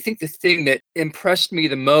deep. And I think the thing that impressed me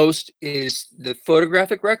the most is the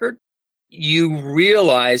photographic record. You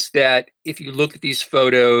realize that if you look at these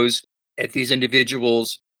photos, at these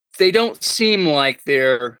individuals, they don't seem like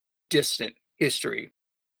they're distant history.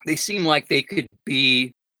 They seem like they could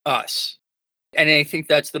be us. And I think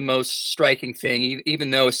that's the most striking thing.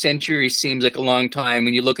 Even though a century seems like a long time,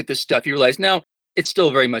 when you look at this stuff, you realize, no, it's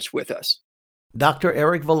still very much with us. Dr.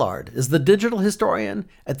 Eric Villard is the digital historian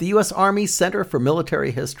at the U.S. Army Center for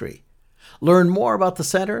Military History. Learn more about the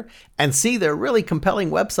center and see their really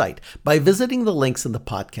compelling website by visiting the links in the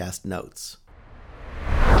podcast notes.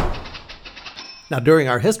 Now, during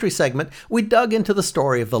our history segment, we dug into the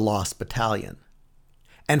story of the Lost Battalion.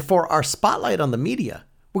 And for our spotlight on the media,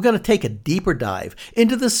 we're going to take a deeper dive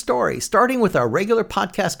into this story, starting with our regular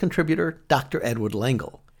podcast contributor, Dr. Edward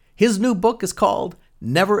Lengel. His new book is called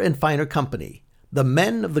Never in Finer Company, The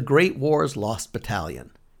Men of the Great War's Lost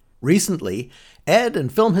Battalion. Recently, Ed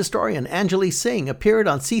and film historian Anjali Singh appeared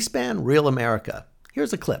on C-SPAN Real America.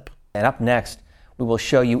 Here's a clip. And up next, we will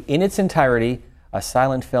show you in its entirety a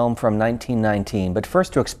silent film from 1919. But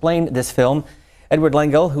first, to explain this film, Edward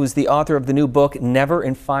Lengel, who's the author of the new book, Never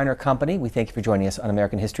in Finer Company. We thank you for joining us on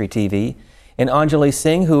American History TV. And Anjali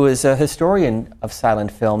Singh, who is a historian of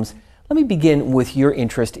silent films. Let me begin with your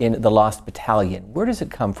interest in The Lost Battalion. Where does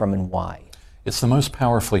it come from and why? It's the most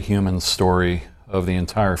powerfully human story of the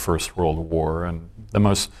entire First World War, and the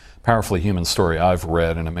most powerfully human story I've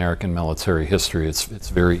read in American military history. It's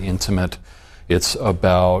very intimate. It's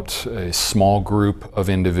about a small group of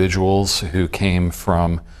individuals who came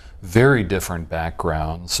from very different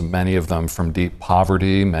backgrounds, many of them from deep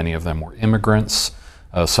poverty, many of them were immigrants.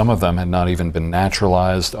 Some of them had not even been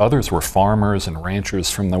naturalized. Others were farmers and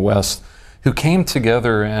ranchers from the West who came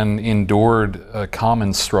together and endured a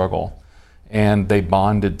common struggle. And they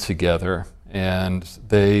bonded together and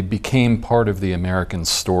they became part of the American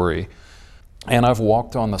story. And I've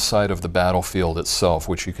walked on the site of the battlefield itself,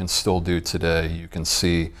 which you can still do today. You can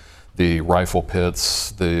see the rifle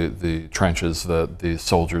pits, the trenches that the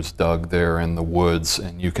soldiers dug there in the woods,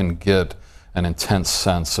 and you can get an intense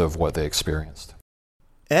sense of what they experienced.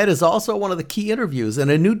 Ed is also one of the key interviews in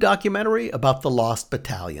a new documentary about the Lost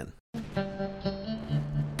Battalion.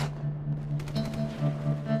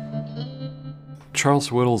 Charles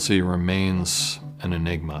Whittlesey remains an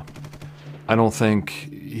enigma. I don't think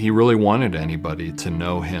he really wanted anybody to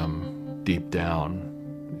know him deep down.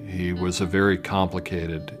 He was a very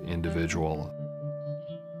complicated individual.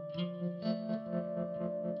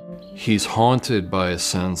 He's haunted by a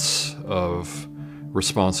sense of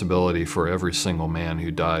responsibility for every single man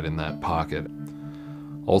who died in that pocket.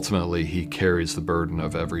 Ultimately, he carries the burden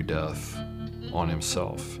of every death on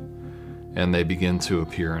himself, and they begin to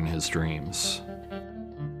appear in his dreams.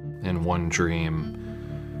 In one dream,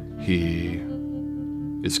 he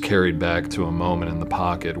is carried back to a moment in the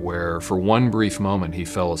pocket where, for one brief moment, he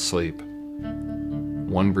fell asleep.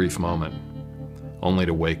 One brief moment, only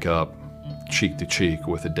to wake up cheek to cheek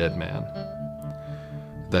with a dead man.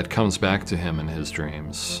 That comes back to him in his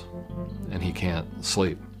dreams, and he can't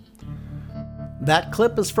sleep. That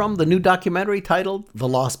clip is from the new documentary titled The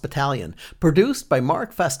Lost Battalion, produced by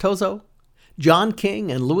Mark Fastoso, John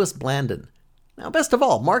King, and Louis Blandon. Now, best of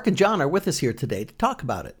all, Mark and John are with us here today to talk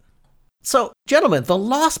about it. So, gentlemen, The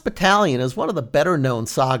Lost Battalion is one of the better-known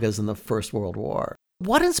sagas in the First World War.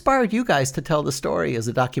 What inspired you guys to tell the story as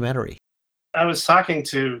a documentary? I was talking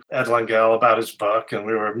to Ed Lengel about his book, and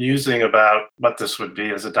we were musing about what this would be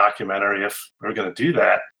as a documentary if we were going to do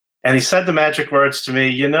that. And he said the magic words to me,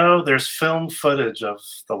 you know, there's film footage of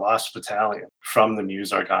the Lost Battalion from the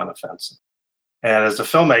Meuse-Argonne offensive. And as a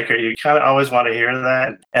filmmaker, you kind of always want to hear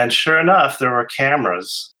that. And sure enough, there were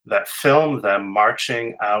cameras that filmed them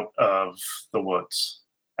marching out of the woods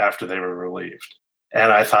after they were relieved.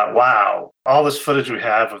 And I thought, wow, all this footage we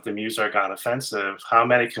have of the Meuse-Argonne offensive, how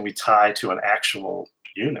many can we tie to an actual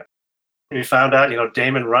unit? We found out,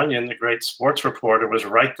 Damon Runyon, the great sports reporter, was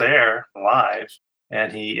right there live.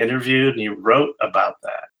 And he interviewed and he wrote about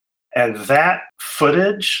that. And that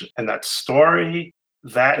footage and that story,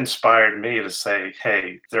 that inspired me to say,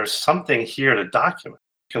 hey, there's something here to document.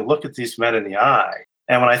 You can look at these men in the eye.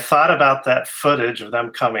 And when I thought about that footage of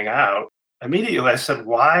them coming out, immediately I said,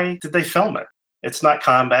 why did they film it? It's not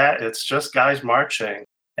combat. It's just guys marching.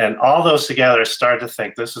 And all those together, I started to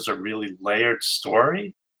think this is a really layered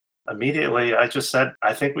story. Immediately, I just said,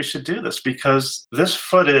 I think we should do this because this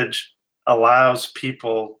footage allows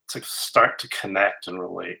people to start to connect and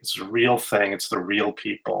relate. It's a real thing. It's the real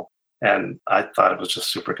people. And I thought it was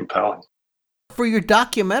just super compelling. For your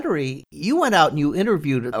documentary, you went out and you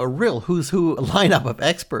interviewed a real who's who lineup of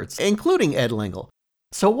experts, including Ed Lingle.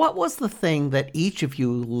 So what was the thing that each of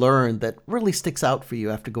you learned that really sticks out for you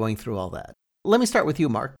after going through all that? Let me start with you,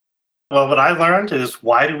 Mark. Well, what I learned is,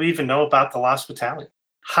 why do we even know about the Lost Battalion?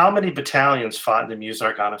 How many battalions fought in the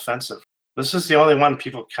Meuse-Argonne offensive? This is the only one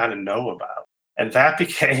people kind of know about. And that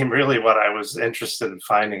became really what I was interested in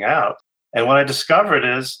finding out. And what I discovered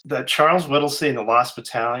is that Charles Whittlesey and the Lost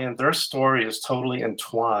Battalion, their story is totally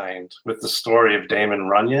entwined with the story of Damon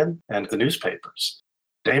Runyon and the newspapers.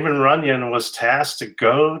 Damon Runyon was tasked to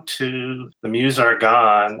go to the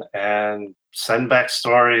Meuse-Argonne and send back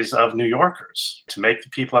stories of New Yorkers to make the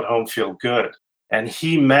people at home feel good. And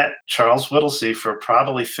he met Charles Whittlesey for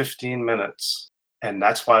probably 15 minutes. And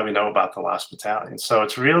that's why we know about the Lost Battalion. So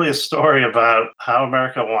it's really a story about how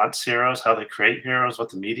America wants heroes, how they create heroes,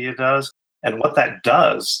 what the media does, and what that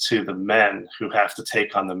does to the men who have to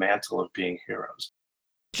take on the mantle of being heroes.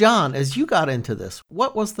 John, as you got into this,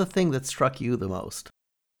 what was the thing that struck you the most?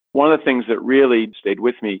 One of the things that really stayed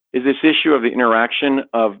with me is this issue of the interaction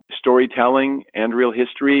of storytelling and real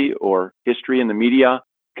history, or history in the media.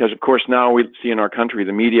 Because, of course, now we see in our country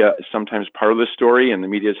the media is sometimes part of the story, and the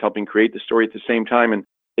media is helping create the story at the same time. And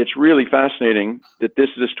it's really fascinating that this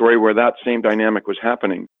is a story where that same dynamic was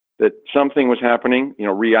happening, that something was happening,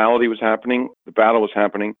 reality was happening, the battle was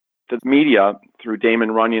happening. The media, through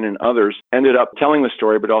Damon Runyon and others, ended up telling the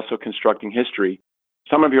story, but also constructing history.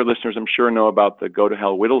 Some of your listeners, I'm sure, know about the "Go to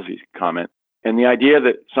Hell Whittlesey" comment. And the idea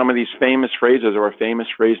that some of these famous phrases, or a famous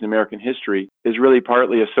phrase in American history, is really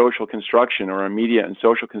partly a social construction, or a media and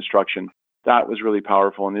social construction, that was really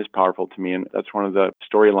powerful and is powerful to me. And that's one of the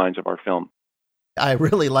storylines of our film. I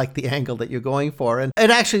really like the angle that you're going for. And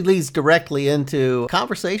it actually leads directly into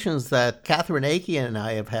conversations that Catherine Akey and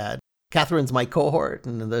I have had. Catherine's my cohort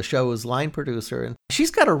and the show's line producer. And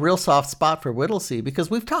she's got a real soft spot for Whittlesey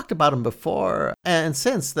because we've talked about him before and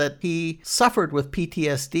since that he suffered with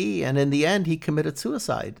PTSD, and in the end he committed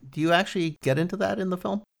suicide. Do you actually get into that in the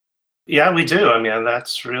film? Yeah, we do. I mean,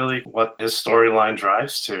 that's really what his storyline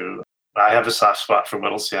drives to. I have a soft spot for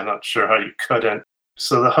Whittlesey. I'm not sure how you couldn't.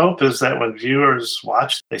 So the hope is that when viewers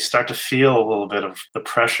watch, they start to feel a little bit of the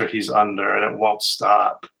pressure he's under, and it won't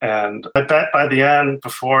stop. And I bet by the end,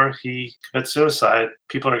 before he commits suicide,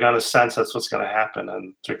 people are going to sense that's what's going to happen,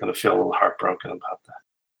 and they're going to feel a little heartbroken about that.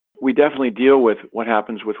 We definitely deal with what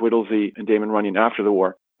happens with Whittlesey and Damon Runyon after the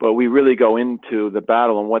war, but we really go into the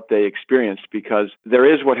battle and what they experienced, because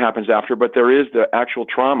there is what happens after, but there is the actual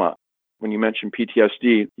trauma. When you mention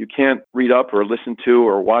PTSD, you can't read up or listen to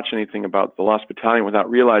or watch anything about the Lost Battalion without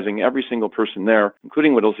realizing every single person there,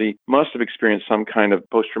 including Whittlesey, must have experienced some kind of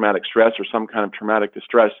post-traumatic stress or some kind of traumatic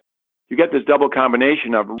distress. You get this double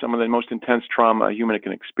combination of some of the most intense trauma a human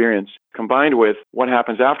can experience, combined with what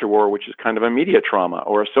happens after war, which is kind of a media trauma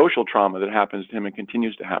or a social trauma that happens to him and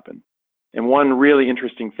continues to happen. And one really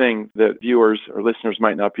interesting thing that viewers or listeners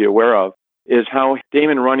might not be aware of is how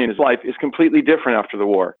Damon Runyon's life is completely different after the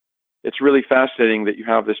war. It's really fascinating that you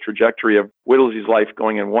have this trajectory of Whittlesey's life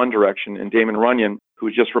going in one direction and Damon Runyon,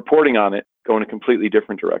 who's just reporting on it, going a completely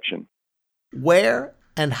different direction. Where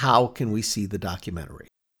and how can we see the documentary?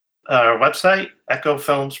 Our website,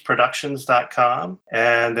 echofilmsproductions.com,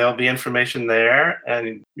 and there'll be information there,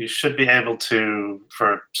 and you should be able to,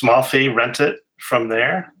 for a small fee, rent it from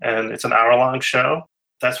there, and it's an hour-long show.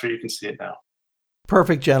 That's where you can see it now.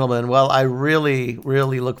 Perfect, gentlemen. Well, I really,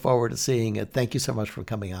 really look forward to seeing it. Thank you so much for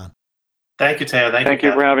coming on. Thank you, Teo. Thank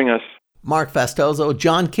you for having us. Mark Fastoso,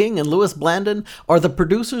 John King, and Louis Blandon are the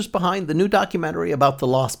producers behind the new documentary about the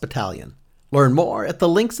Lost Battalion. Learn more at the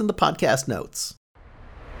links in the podcast notes.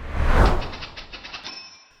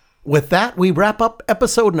 With that, we wrap up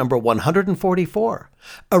episode number 144,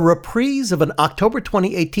 a reprise of an October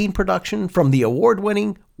 2018 production from the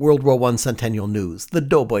award-winning World War I Centennial News, the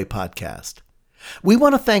Doughboy Podcast. We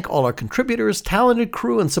want to thank all our contributors, talented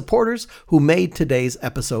crew, and supporters who made today's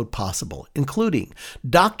episode possible, including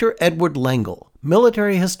Dr. Edward Lengel,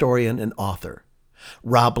 military historian and author;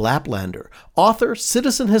 Rob Laplander, author,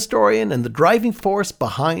 citizen historian, and the driving force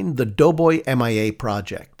behind the Doughboy MIA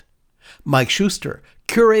project; Mike Schuster,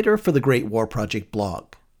 curator for the Great War Project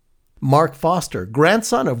blog; Mark Foster,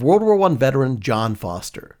 grandson of World War I veteran John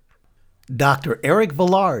Foster; Dr. Eric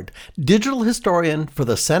Villard, digital historian for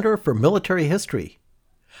the Center for Military History;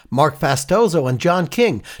 Mark Fastoso and John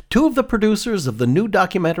King, two of the producers of the new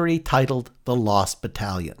documentary titled The Lost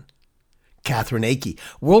Battalion; Catherine Akey,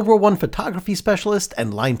 World War I photography specialist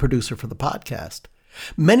and line producer for the podcast;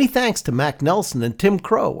 Many thanks to Mac Nelson and Tim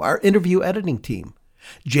Crow, our interview editing team,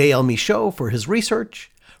 J.L. Michaud for his research,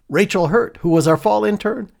 Rachel Hurt, who was our fall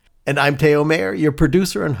intern, and I'm Teo Mayer, your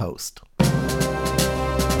producer and host.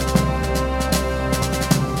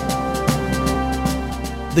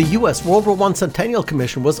 The U.S. World War I Centennial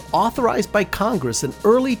Commission was authorized by Congress in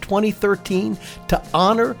early 2013 to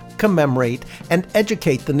honor, commemorate, and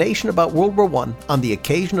educate the nation about World War I on the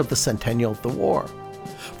occasion of the centennial of the war.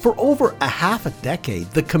 For over a half a decade,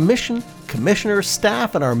 the Commission, commissioners,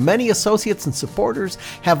 staff, and our many associates and supporters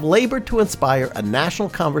have labored to inspire a national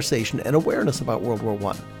conversation and awareness about World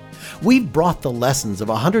War I. We've brought the lessons of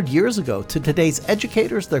 100 years ago to today's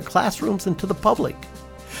educators, their classrooms, and to the public.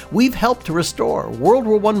 We've helped to restore World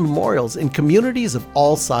War I memorials in communities of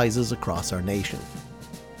all sizes across our nation.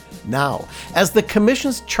 Now, as the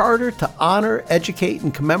Commission's charter to honor, educate,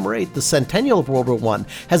 and commemorate the centennial of World War I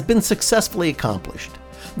has been successfully accomplished,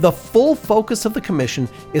 the full focus of the Commission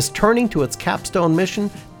is turning to its capstone mission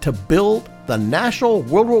to build the National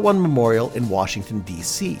World War I Memorial in Washington,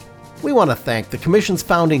 D.C. We want to thank the Commission's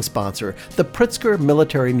founding sponsor, the Pritzker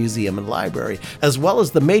Military Museum and Library, as well as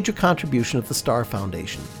the major contribution of the Starr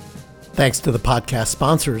Foundation. Thanks to the podcast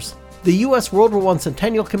sponsors, the U.S. World War I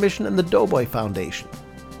Centennial Commission and the Doughboy Foundation.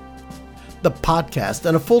 The podcast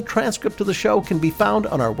and a full transcript of the show can be found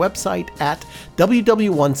on our website at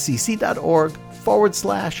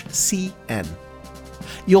ww1cc.org/CN.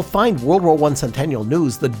 You'll find World War I Centennial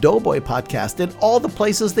News, the Doughboy Podcast, in all the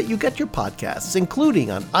places that you get your podcasts,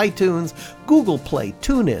 including on iTunes, Google Play,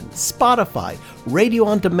 TuneIn, Spotify, Radio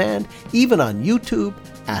on Demand, even on YouTube,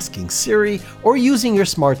 asking Siri, or using your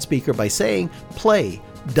smart speaker by saying, "Play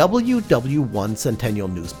WW1 Centennial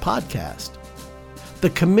News Podcast."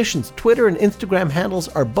 The Commission's Twitter and Instagram handles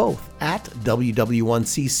are both at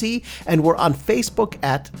WW1CC, and we're on Facebook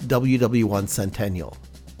at WW1 Centennial.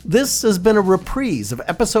 This has been a reprise of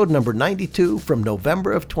episode number 92 from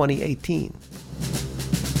November of 2018.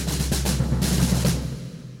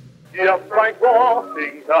 Yes, Frank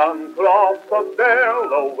Washington crossed the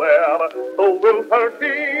Delaware, so will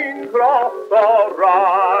 13 cross the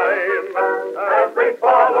Rhine. As they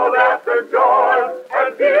followed after George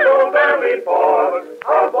and killed them before,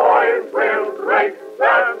 our boys will break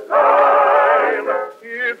that time.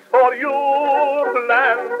 It's for your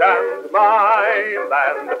land and my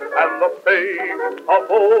land and the fate of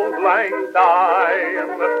old Lang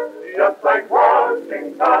Syne. Just like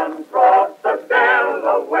Washington crossed the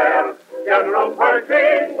Delaware, General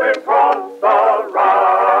Pershing will cross the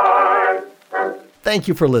Rhine. Thank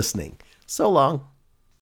you for listening. So long.